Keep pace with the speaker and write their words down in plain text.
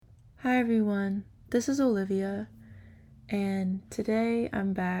Hi everyone, this is Olivia, and today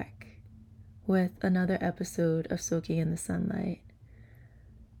I'm back with another episode of Soaking in the Sunlight.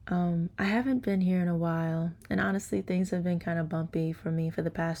 I haven't been here in a while, and honestly, things have been kind of bumpy for me for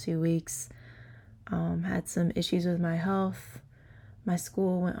the past few weeks. Had some issues with my health, my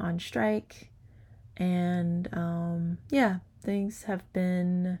school went on strike, and things have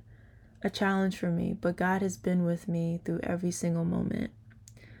been a challenge for me, but God has been with me through every single moment.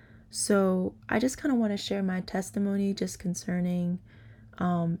 So I just kind of want to share my testimony just concerning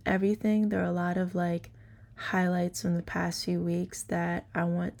everything. There are a lot of highlights from the past few weeks that I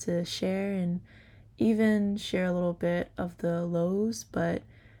want to share and even share a little bit of the lows, but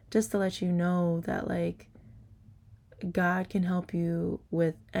just to let you know that God can help you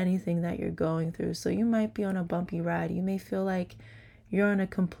with anything that you're going through. So you might be on a bumpy ride. You may feel like you're on a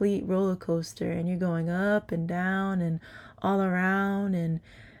complete roller coaster and you're going up and down and all around and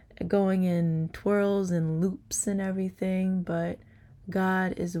going in twirls and loops and everything, but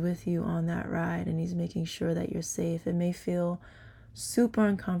God is with you on that ride and He's making sure that you're safe. It may feel super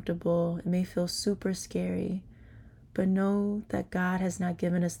uncomfortable, it may feel super scary, but know that God has not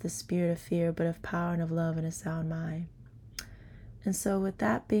given us the spirit of fear, but of power and of love and a sound mind. And so, with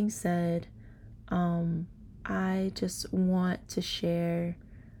that being said, I just want to share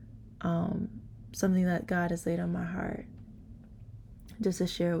something that God has laid on my heart, just to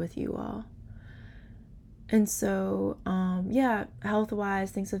share with you all. And so, health-wise,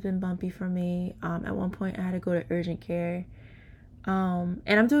 things have been bumpy for me. At one point, I had to go to urgent care. And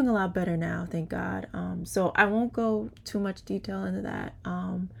I'm doing a lot better now, thank God. So I won't go too much detail into that.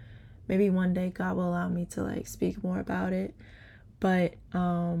 Maybe one day God will allow me to speak more about it. But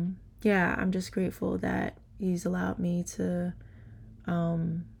I'm just grateful that He's allowed me to,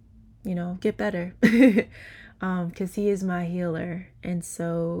 get better. Because He is my healer. And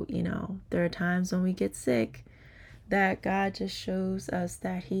so, there are times when we get sick that God just shows us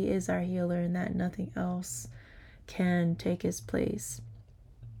that He is our healer and that nothing else can take His place.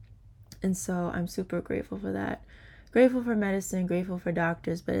 And so I'm super grateful for that. Grateful for medicine, grateful for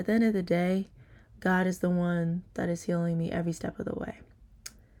doctors, but at the end of the day, God is the one that is healing me every step of the way.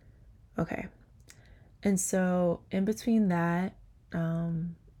 Okay. And so in between that,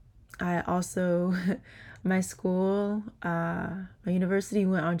 I also, my school, my university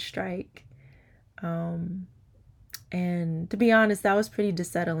went on strike. And to be honest, that was pretty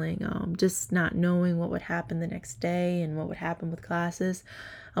dissettling. Just not knowing what would happen the next day and what would happen with classes.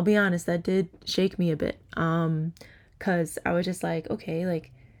 I'll be honest, that did shake me a bit. Cause I was just like, okay,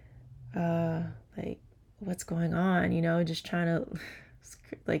 what's going on? Just trying to,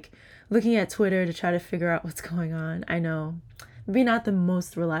 looking at Twitter to try to figure out what's going on. I know, maybe not the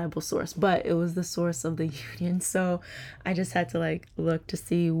most reliable source, but it was the source of the union. So I just had to look to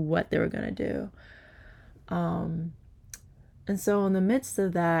see what they were gonna do. And so in the midst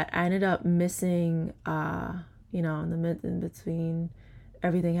of that, I ended up missing, in between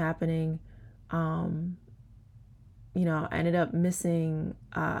everything happening, I ended up missing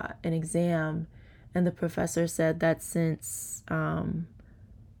an exam. And the professor said that since,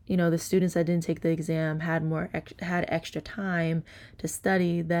 the students that didn't take the exam had extra time to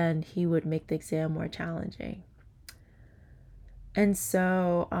study, then he would make the exam more challenging. And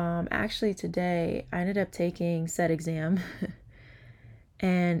so actually today I ended up taking said exam.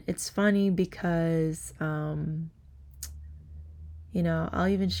 And it's funny because, I'll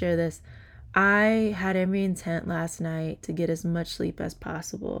even share this. I had every intent last night to get as much sleep as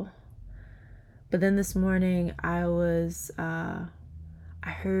possible. But then this morning I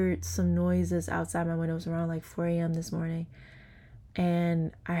heard some noises outside my window. It was around 4 a.m. this morning.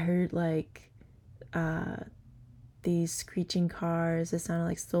 And I heard these screeching cars. It sounded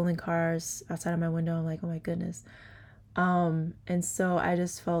like stolen cars outside of my window. I'm like, oh my goodness. And so I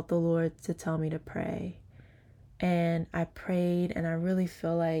just felt the Lord to tell me to pray. And I prayed, and I really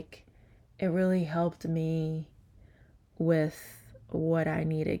feel like it really helped me with what I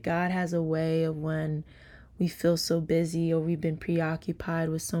needed. God has a way of, when we feel so busy or we've been preoccupied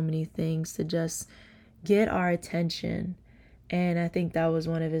with so many things, to just get our attention. And I think that was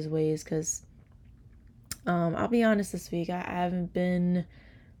one of His ways, because I'll be honest, this week I haven't been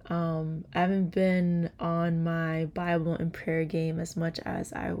on my Bible and prayer game as much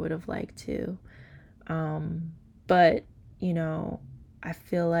as I would have liked to. But, I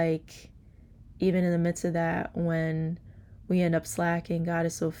feel like even in the midst of that, when we end up slacking, God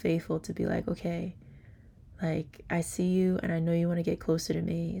is so faithful to be like, okay, I see you and I know you want to get closer to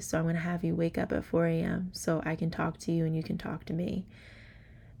me. So I'm going to have you wake up at 4 a.m. so I can talk to you and you can talk to me.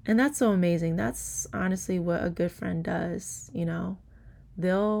 And that's so amazing. That's honestly what a good friend does.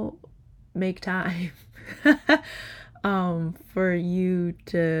 They'll make time for you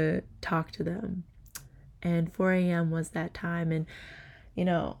to talk to them. And 4 a.m. was that time. And, you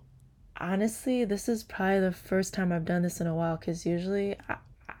know, honestly, this is probably the first time I've done this in a while, because usually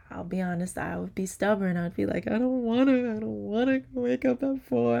I'll be honest, I would be stubborn. I'd be like, I don't want to wake up at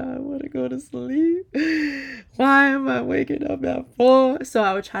 4. I want to go to sleep. Why am I waking up at 4? So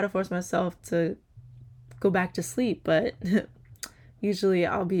I would try to force myself to go back to sleep, but usually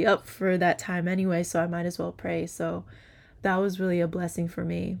I'll be up for that time anyway, so I might as well pray. So that was really a blessing for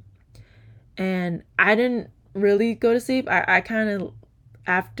me. And I didn't really go to sleep. I kind of,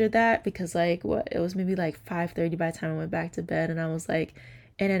 after that, because like it was maybe like 5:30 by the time I went back to bed, and I was like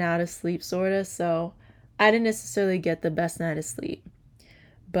in and out of sleep sort of. So I didn't necessarily get the best night of sleep.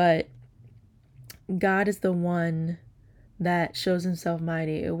 But God is the one that shows himself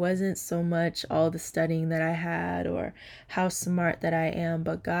mighty. It wasn't so much all the studying that I had or how smart that I am,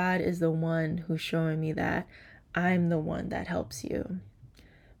 but God is the one who's showing me that I'm the one that helps you.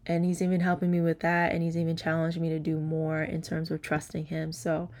 And he's even helping me with that, and he's even challenged me to do more in terms of trusting him.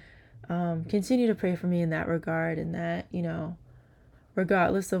 So continue to pray for me in that regard, and that,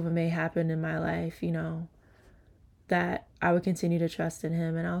 regardless of what may happen in my life, that I would continue to trust in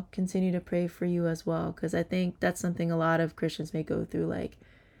him. And I'll continue to pray for you as well, because I think that's something a lot of Christians may go through, like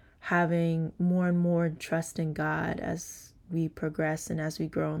having more and more trust in God as we progress and as we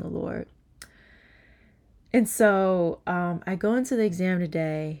grow in the Lord. And so I go into the exam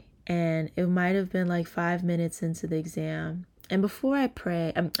today, and it might have been like 5 minutes into the exam. And before I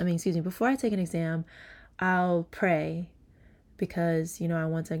before I take an exam, I'll pray, because, I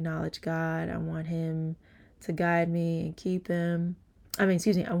want to acknowledge God. I want him to guide me and keep him.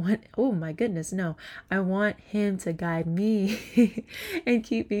 Oh my goodness, no. I want him to guide me and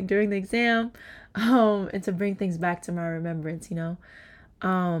keep me during the exam, and to bring things back to my remembrance,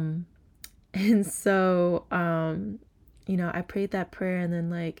 And so, I prayed that prayer, and then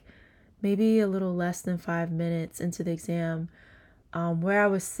like maybe a little less than 5 minutes into the exam, where I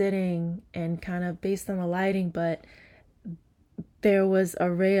was sitting and kind of based on the lighting, but there was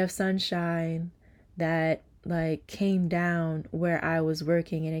a ray of sunshine that like came down where I was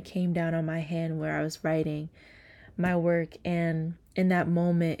working, and it came down on my hand where I was writing my work. And in that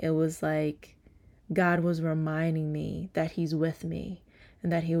moment, it was like God was reminding me that he's with me,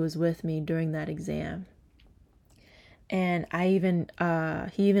 and that he was with me during that exam. And he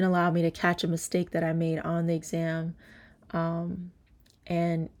even allowed me to catch a mistake that I made on the exam.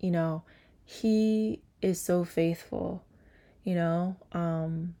 And, he is so faithful, you know.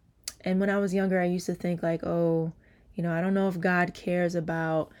 And when I was younger, I used to think like, oh, I don't know if God cares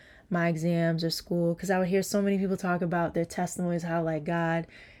about my exams or school, because I would hear so many people talk about their testimonies, how like God,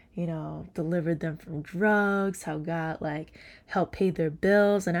 delivered them from drugs, how God like helped pay their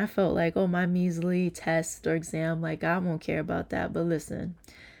bills. And I felt like, oh, my measly test or exam, like God won't care about that. But listen,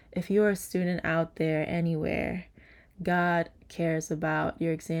 if you're a student out there anywhere, God cares about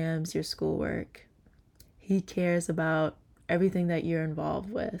your exams, your schoolwork. He cares about everything that you're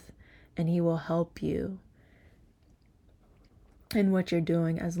involved with, and he will help you in what you're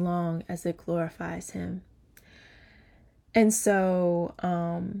doing as long as it glorifies him. And so,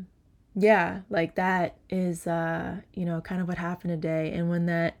 yeah, like that is, kind of what happened today. And when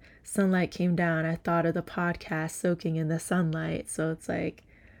that sunlight came down, I thought of the podcast, Soaking in the Sunlight. So it's like,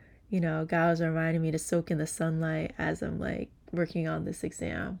 God was reminding me to soak in the sunlight as I'm like working on this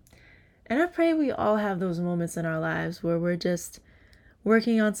exam. And I pray we all have those moments in our lives where we're just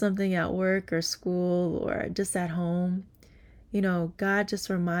working on something at work or school or just at home. God just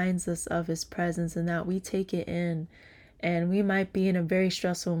reminds us of his presence, and that we take it in. And we might be in a very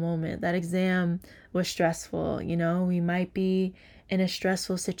stressful moment. That exam was stressful, we might be in a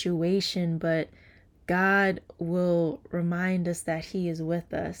stressful situation, but God will remind us that he is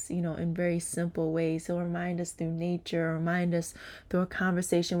with us, in very simple ways. He'll remind us through nature, remind us through a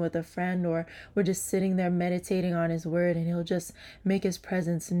conversation with a friend, or we're just sitting there meditating on his word, and he'll just make his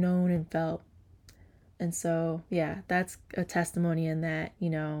presence known and felt. And so, yeah, that's a testimony in that,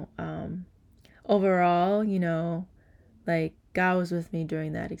 overall, like God was with me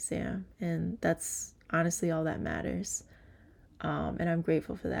during that exam, and that's honestly all that matters. And I'm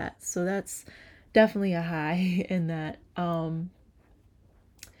grateful for that. So that's definitely a high in that. And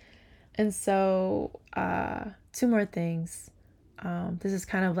so, two more things. This is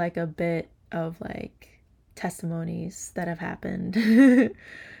kind of like a bit of like testimonies that have happened.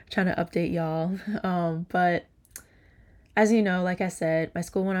 Trying to update y'all. But as you know, like I said, my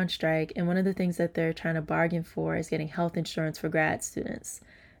school went on strike, and one of the things that they're trying to bargain for is getting health insurance for grad students.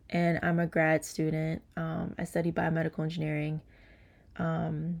 And I'm a grad student. I study biomedical engineering.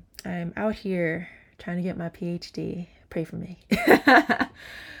 I'm out here trying to get my PhD. Pray for me.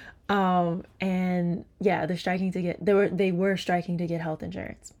 And yeah, they were striking to get health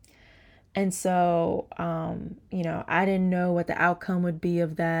insurance. And so, I didn't know what the outcome would be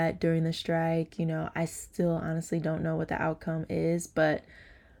of that during the strike. I still honestly don't know what the outcome is, but,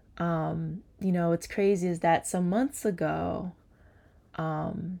 what's crazy is that some months ago,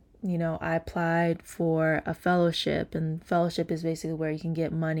 I applied for a fellowship, and fellowship is basically where you can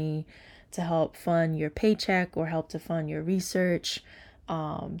get money to help fund your paycheck or help to fund your research,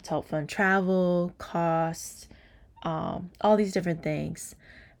 to help fund travel, costs, all these different things.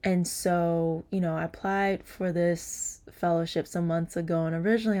 And so, I applied for this fellowship some months ago, and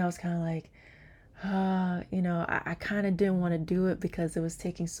originally I was kind of like, I kind of didn't want to do it because it was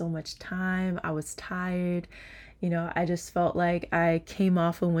taking so much time. I was tired. I just felt like I came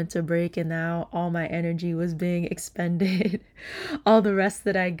off a winter break and now all my energy was being expended. All the rest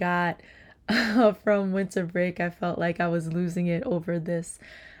that I got from winter break, I felt like I was losing it over this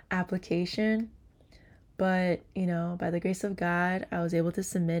application. But, by the grace of God, I was able to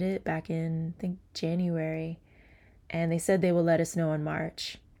submit it back in, I think, January. And they said they would let us know in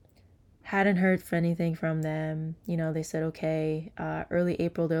March. Hadn't heard for anything from them. They said, okay, early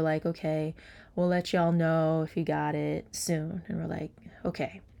April, they're like, okay, we'll let y'all know if you got it soon. And we're like,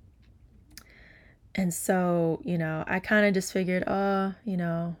 okay. And so, I kind of just figured, oh,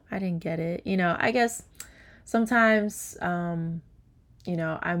 I didn't get it. I guess sometimes,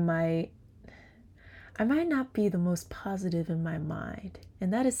 I might not be the most positive in my mind.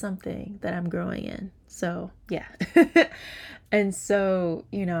 And that is something that I'm growing in. So, yeah. And so,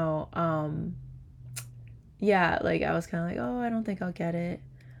 yeah, like I was kind of like, oh, I don't think I'll get it.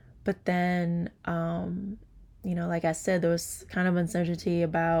 But then, like I said, there was kind of uncertainty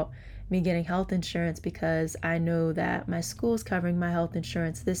about me getting health insurance because I know that my school's covering my health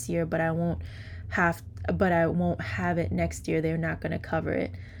insurance this year, but I won't have it next year. They're not going to cover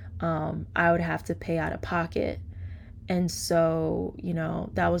it. I would have to pay out of pocket. And so,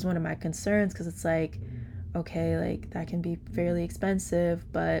 that was one of my concerns because it's like, okay, like that can be fairly expensive,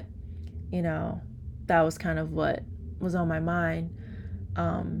 but, that was kind of what was on my mind,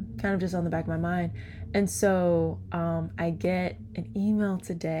 kind of just on the back of my mind. And so I get an email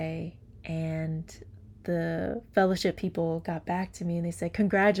today, and the fellowship people got back to me and they said,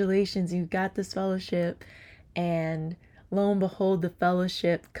 congratulations, you got this fellowship. And lo and behold, the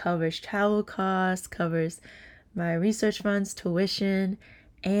fellowship covers travel costs, covers my research funds, tuition,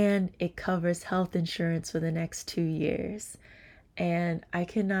 and it covers health insurance for the next 2 years. And I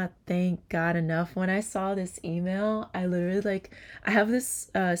cannot thank God enough. When I saw this email, I literally I have this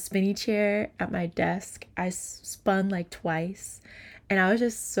spinny chair at my desk. I spun like twice, and I was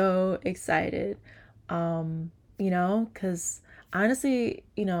just so excited, because honestly,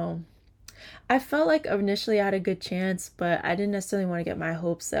 I felt like initially I had a good chance, but I didn't necessarily want to get my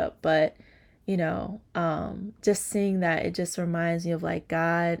hopes up. But, just seeing that, it just reminds me of like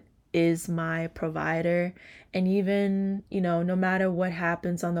God is my provider. And even, no matter what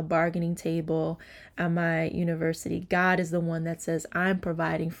happens on the bargaining table at my university, God is the one that says, I'm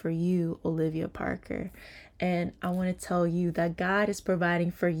providing for you, Olivia Parker. And I want to tell you that God is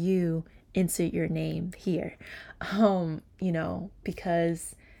providing for you, insert your name here,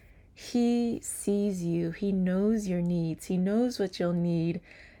 because he sees you. He knows your needs. He knows what you'll need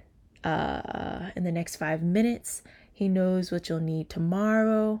in the next 5 minutes. He knows what you'll need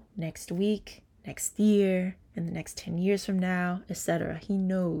tomorrow, next week, next year, in the next 10 years from now, etc. He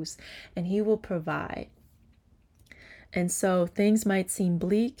knows, and he will provide. And so things might seem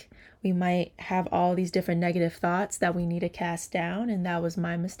bleak. We might have all these different negative thoughts that we need to cast down. And that was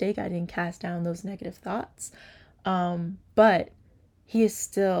my mistake. I didn't cast down those negative thoughts. But he is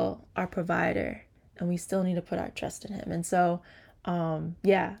still our provider, and we still need to put our trust in him. And so,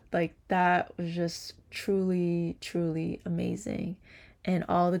 yeah, like that was just truly, truly amazing. And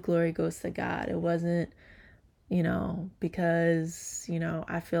all the glory goes to God. It wasn't, because,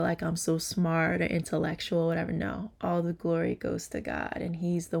 I feel like I'm so smart or intellectual, whatever. No, all the glory goes to God, and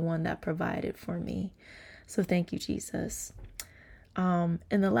he's the one that provided for me. So thank you, Jesus. And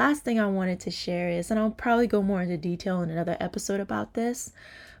the last thing I wanted to share is, and I'll probably go more into detail in another episode about this,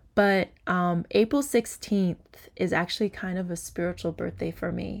 but April 16th is actually kind of a spiritual birthday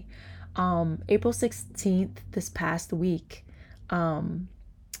for me. April 16th, this past week,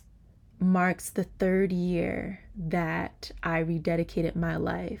 marks the 3rd year that I rededicated my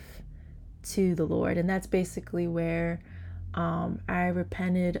life to the Lord. And that's basically where I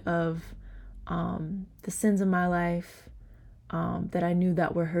repented of the sins of my life, that I knew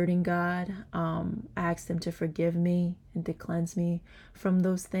that were hurting God. I asked him to forgive me and to cleanse me from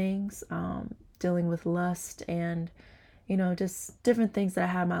those things, dealing with lust and, just different things that I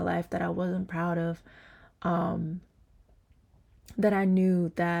had in my life that I wasn't proud of, that I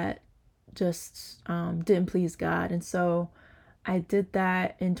knew that just didn't please God. And so I did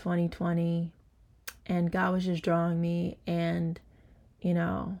that in 2020, and God was just drawing me, and,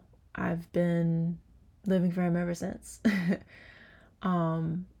 I've been living for him ever since.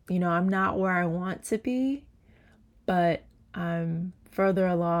 I'm not where I want to be, but I'm further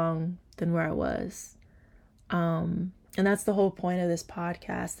along than where I was. And that's the whole point of this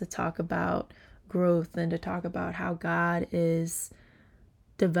podcast, to talk about growth and to talk about how God is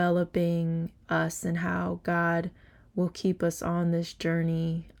developing us and how God will keep us on this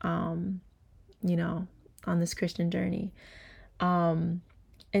journey, on this Christian journey.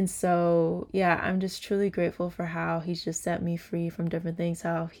 And so, yeah, I'm just truly grateful for how he's just set me free from different things,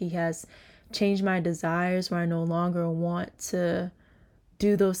 how he has changed my desires where I no longer want to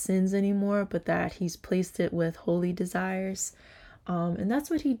do those sins anymore, but that he's placed it with holy desires. And that's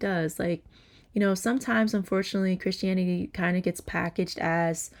what he does. Like, sometimes, unfortunately, Christianity kind of gets packaged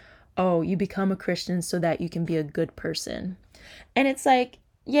as, oh, you become a Christian so that you can be a good person. And it's like,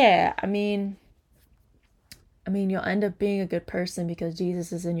 yeah, I mean, you'll end up being a good person because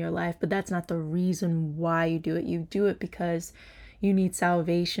Jesus is in your life, but that's not the reason why you do it. You do it because you need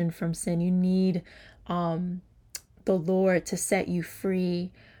salvation from sin. You need the Lord to set you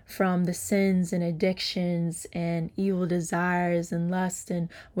free from the sins and addictions and evil desires and lust and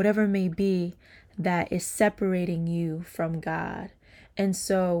whatever it may be that is separating you from God. And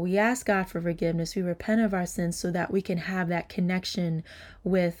so we ask God for forgiveness. We repent of our sins so that we can have that connection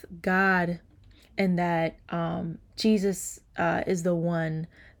with God, and that Jesus is the one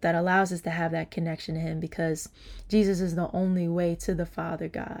that allows us to have that connection to him, because Jesus is the only way to the Father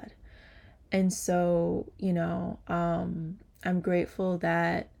God. And so, I'm grateful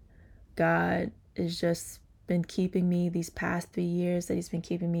that God has just been keeping me these past 3 years, that he's been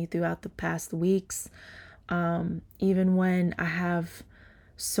keeping me throughout the past weeks. Even when I have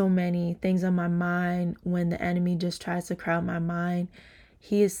so many things on my mind, when the enemy just tries to crowd my mind,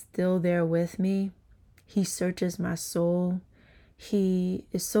 he is still there with me. He searches my soul. He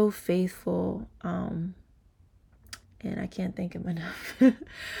is so faithful. And I can't thank him enough.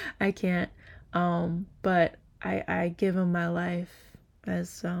 I can't. But I give him my life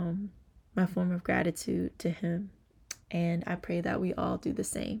as my form of gratitude to him. And I pray that we all do the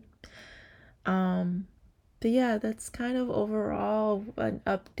same. But yeah, that's kind of overall an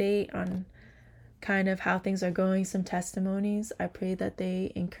update on kind of how things are going, some testimonies. I pray that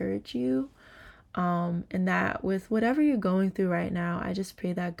they encourage you. And that with whatever you're going through right now, I just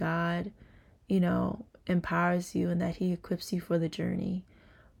pray that God, empowers you and that he equips you for the journey.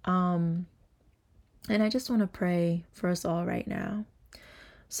 And I just want to pray for us all right now.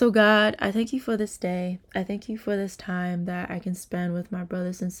 So God, I thank you for this day. I thank you for this time that I can spend with my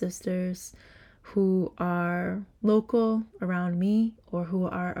brothers and sisters who are local around me or who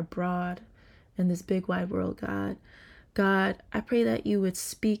are abroad in this big wide world, God. God, I pray that you would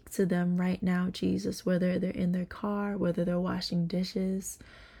speak to them right now, Jesus, whether they're in their car, whether they're washing dishes,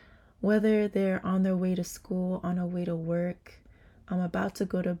 whether they're on their way to school, on their way to work, about to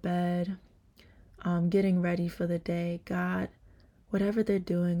go to bed, getting ready for the day. God, whatever they're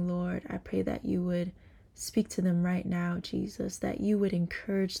doing, Lord, I pray that you would speak to them right now, Jesus, that you would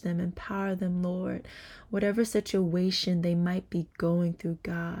encourage them, empower them, Lord, whatever situation they might be going through,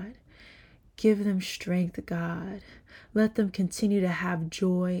 God. Give them strength, God. Let them continue to have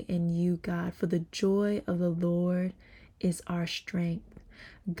joy in you, God, for the joy of the Lord is our strength.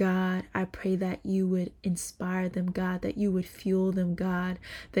 God, I pray that you would inspire them, God, that you would fuel them, God,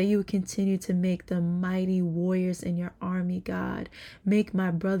 that you would continue to make them mighty warriors in your army, God. Make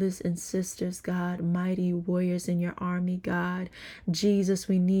my brothers and sisters, God, mighty warriors in your army, God. Jesus,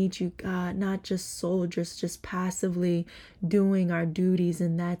 we need you, God, not just soldiers, just passively doing our duties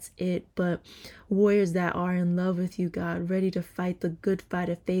and that's it, but warriors that are in love with you, God, ready to fight the good fight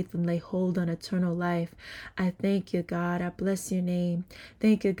of faith and lay hold on eternal life. I thank you, God. I bless your name.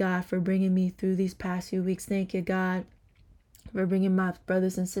 Thank you, God, for bringing me through these past few weeks. Thank you, God, for bringing my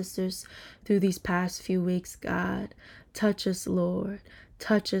brothers and sisters through these past few weeks, God. Touch us, Lord.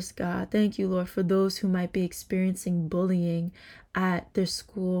 Touch us, God. Thank you, Lord, for those who might be experiencing bullying at their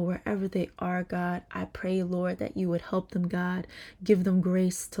school, wherever they are, God. I pray, Lord, that you would help them, God. Give them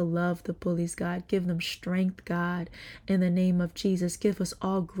grace to love the bullies, God. Give them strength, God, in the name of Jesus. Give us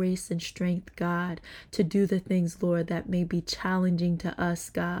all grace and strength, God, to do the things, Lord, that may be challenging to us,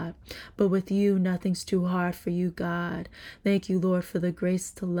 God. But with you, nothing's too hard for you, God. Thank you, Lord, for the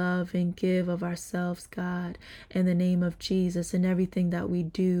grace to love and give of ourselves, God, in the name of Jesus. And everything that we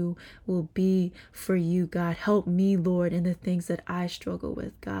do will be for you, God. Help me, Lord, in the things that I struggle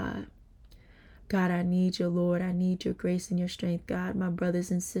with, God. God, I need you, Lord. I need your grace and your strength, God. My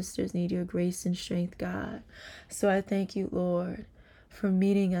brothers and sisters need your grace and strength, God. So I thank you, Lord, for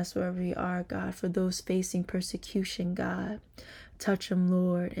meeting us wherever we are, God, for those facing persecution, God. Touch them,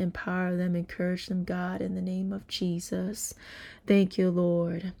 Lord. Empower them. Encourage them, God, in the name of Jesus. Thank you,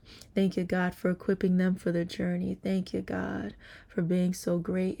 Lord. Thank you, God, for equipping them for the journey. Thank you, God, for being so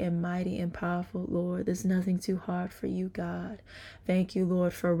great and mighty and powerful, Lord. There's nothing too hard for you, God. Thank you,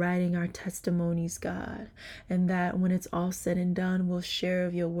 Lord, for writing our testimonies, God, and that when it's all said and done, we'll share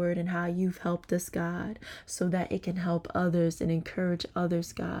of your word and how you've helped us, God, so that it can help others and encourage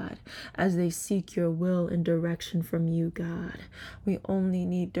others, God, as they seek your will and direction from you, God. We only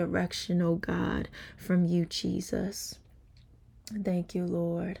need direction, oh God, from you, Jesus. Thank you,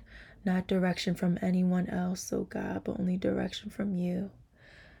 Lord. Not direction from anyone else, oh God, but only direction from you.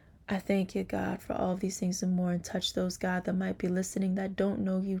 I thank you, God, for all of these things and more, and touch those, God, that might be listening that don't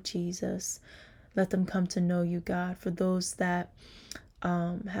know you, Jesus. Let them come to know you, God. For those that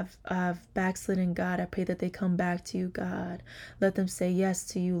have backslidden, God, I pray that they come back to you, God. Let them say yes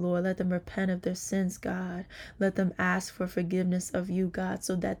to you, Lord. Let them repent of their sins, God. Let them ask for forgiveness of you, God,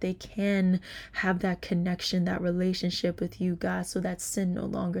 so that they can have that connection, that relationship with you, God, so that sin no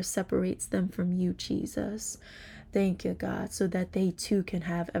longer separates them from you, Jesus. Thank you, God, so that they too can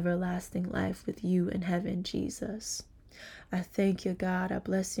have everlasting life with you in heaven, Jesus. I thank you, God. I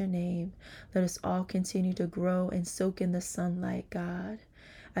bless your name. Let us all continue to grow and soak in the sunlight, God,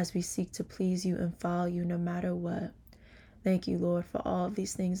 as we seek to please you and follow you no matter what. Thank you, Lord, for all of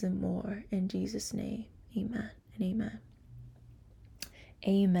these things and more. In Jesus' name, amen and amen.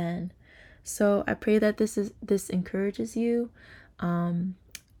 Amen. So I pray that this encourages you. And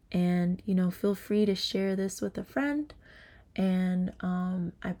feel free to share this with a friend. And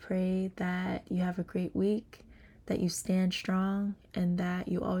I pray that you have a great week, that you stand strong, and that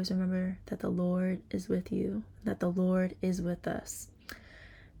you always remember that the Lord is with you, that the Lord is with us.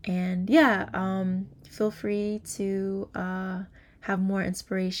 And feel free to have more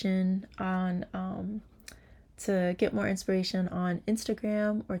inspiration to get more inspiration on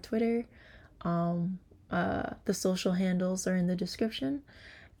Instagram or Twitter. The social handles are in the description.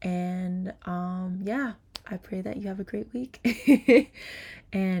 And I pray that you have a great week.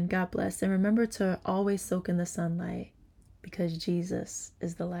 And God bless. And remember to always soak in the sunlight, because Jesus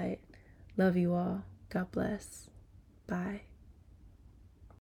is the light. Love you all. God bless. Bye.